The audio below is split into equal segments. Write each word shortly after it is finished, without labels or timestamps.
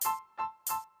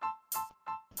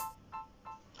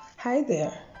Hi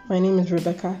there, my name is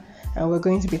Rebecca, and we're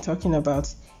going to be talking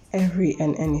about every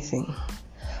and anything.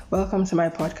 Welcome to my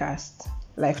podcast,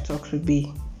 Life Talks with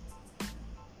B.